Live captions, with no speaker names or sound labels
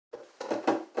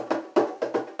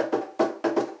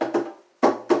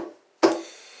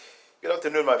Good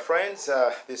afternoon, my friends.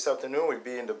 This afternoon we'll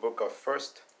be in the book of 1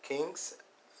 Kings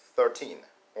 13,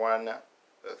 1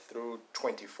 through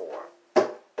 24.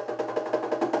 The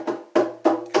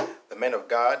man of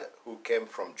God who came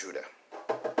from Judah.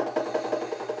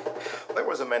 There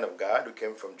was a man of God who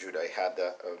came from Judah. He had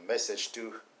a message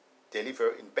to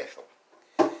deliver in Bethel.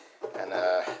 And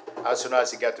as soon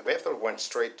as he got to Bethel, went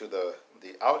straight to the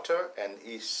altar, and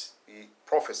he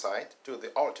prophesied to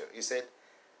the altar. He said,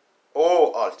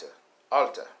 "O altar,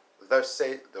 altar, thus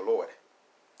saith the Lord,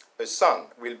 a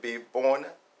son will be born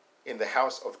in the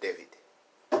house of David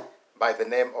by the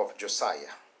name of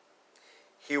Josiah.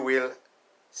 He will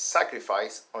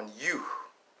sacrifice on you,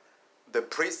 the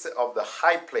priests of the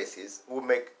high places who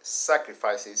make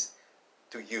sacrifices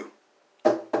to you.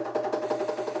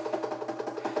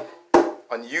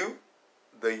 On you,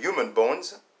 the human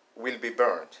bones will be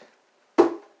burned.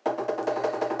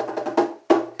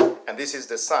 And this is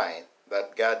the sign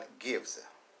that God gives.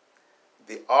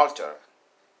 The altar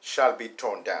shall be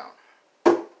torn down,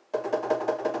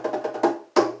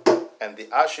 and the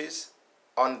ashes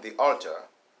on the altar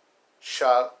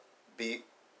shall be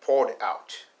poured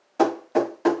out."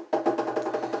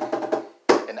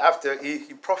 And after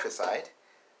he prophesied,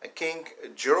 King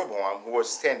Jeroboam, who was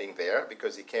standing there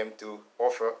because he came to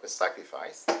offer a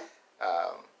sacrifice,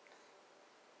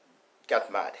 got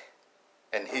mad.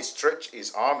 And he stretched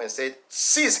his arm and said,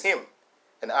 "Seize him."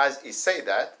 And as he said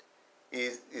that,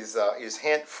 his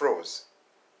hand froze.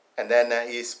 And then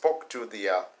he spoke to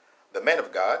the man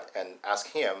of God and asked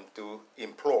him to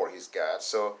implore his God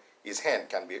so his hand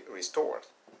can be restored.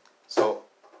 So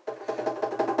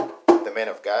the man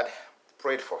of God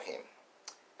prayed for him,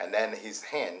 and then his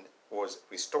hand was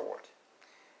restored.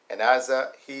 And as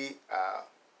he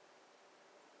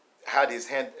had his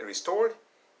hand restored,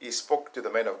 he spoke to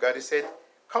the man of God. He said,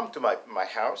 "Come to my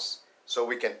house so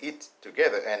we can eat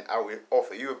together, and I will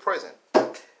offer you a present."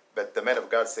 But the man of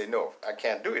God said, "No, I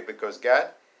can't do it because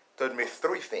God told me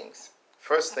three things.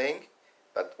 First thing,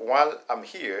 that while I'm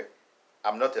here,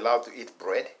 I'm not allowed to eat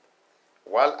bread.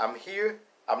 While I'm here,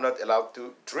 I'm not allowed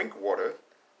to drink water.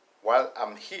 While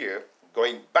I'm here,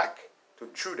 going back to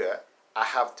Judah, I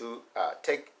have to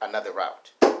take another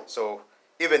route. So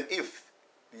even if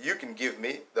you can give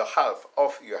me the half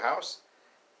of your house,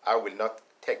 I will not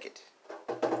take it."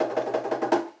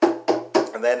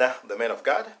 And then the man of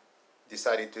God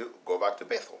decided to go back to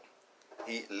Bethel.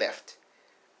 He left,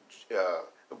 go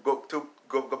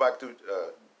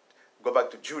back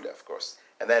to Judah, of course.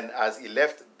 And then as he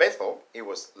left Bethel, he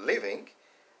was leaving.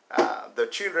 The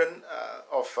children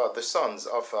of the sons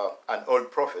of an old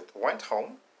prophet went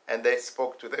home, and they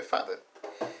spoke to their father.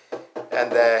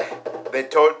 And they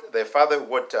told their father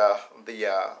what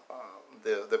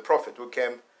the prophet who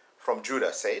came from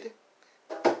Judah said.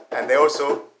 And they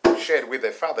also shared with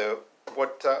their father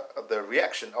what the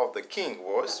reaction of the king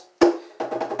was.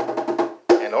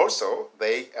 And also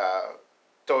they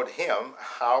told him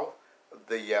how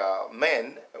the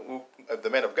man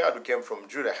of God who came from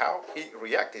Judah, how he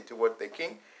reacted to what the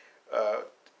king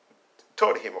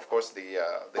told him, of course, the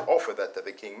offer that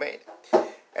the king made.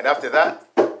 And after that,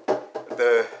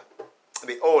 the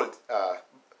old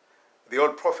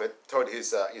prophet told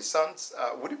his sons,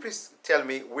 "Would you please tell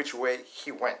me which way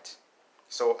he went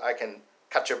so I can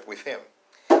catch up with him?"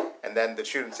 And then the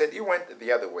children said, "He went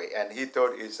the other way." And he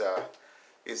told his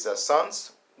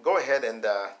sons, "Go ahead and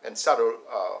saddle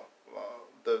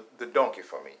the donkey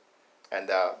for me." And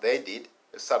they did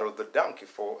saddle the donkey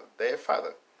for their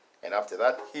father. And after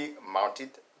that, he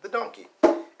mounted the donkey.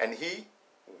 And he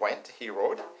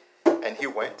rode, and he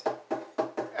went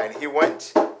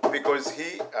because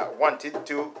he wanted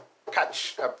to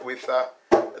catch up with the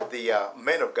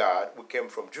man of God who came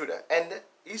from Judah. And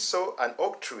he saw an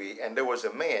oak tree, and there was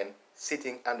a man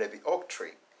sitting under the oak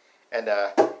tree. And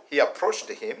he approached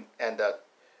him and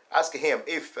asked him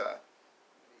if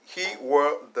he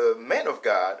were the man of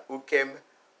God who came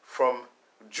from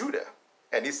Judah.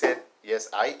 And he said, "Yes,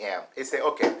 I am." He said,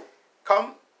 "Okay,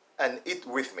 come and eat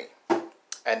with me."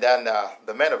 And then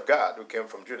the man of God who came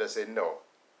from Judah said, "No,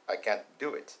 I can't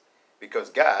do it, because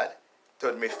God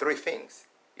told me three things.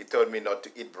 He told me not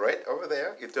to eat bread over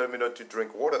there. He told me not to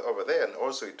drink water over there. And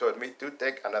also he told me to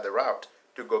take another route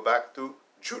to go back to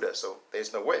Judah. So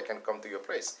there's no way I can come to your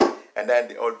place." And then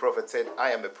the old prophet said,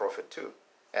 "I am a prophet too.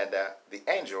 And an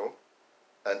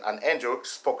angel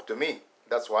spoke to me.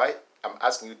 That's why I'm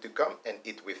asking you to come and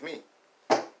eat with me."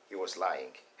 He was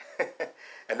lying.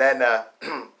 And then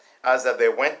as they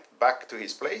went back to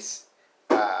his place,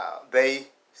 they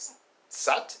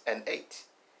sat and ate.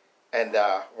 And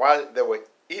while they were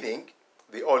eating,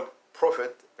 the old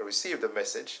prophet received a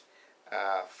message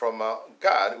from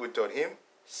God, who told him,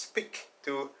 speak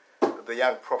to the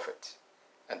young prophet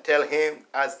and tell him,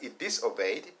 as he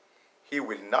disobeyed, he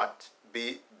will not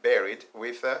be buried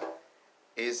with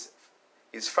his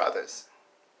fathers.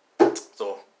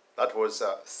 So that was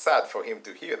sad for him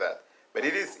to hear that. But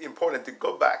it is important to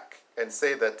go back and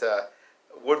say that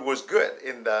what was good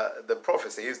in the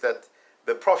prophecy is that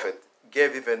the prophet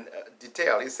gave even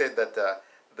detail. He said that the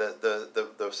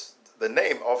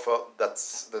name of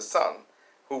the son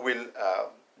who will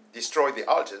destroy the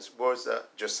altars was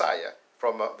Josiah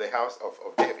from the house of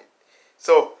David.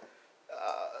 So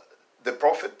the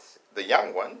prophet, the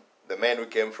young one, the man who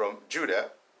came from Judah,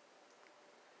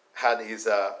 had his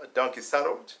donkey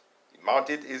saddled, he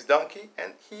mounted his donkey,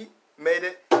 and he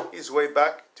made his way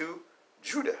back to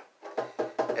Judah.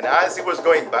 And as he was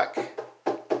going back,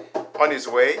 on his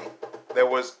way, there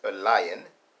was a lion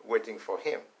waiting for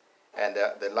him. And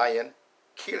the lion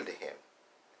killed him.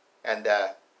 And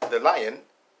the lion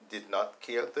did not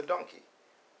kill the donkey.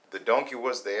 The donkey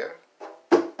was there.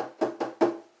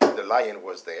 The lion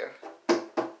was there.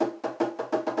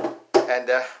 And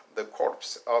the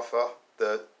corpse of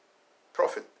the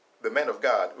prophet, the man of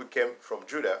God who came from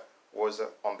Judah, was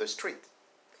on the street.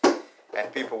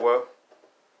 And people were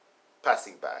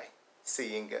passing by,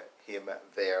 seeing him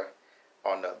there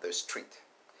on the street.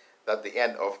 That's the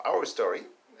end of our story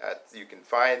that you can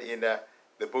find in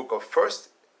the book of 1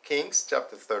 Kings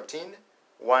chapter 13,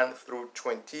 1 through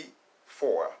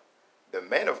 24. The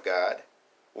man of God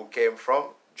who came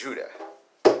from Judah.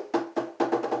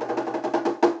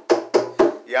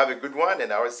 You have a good one,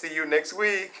 and I will see you next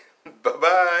week.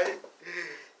 Bye-bye.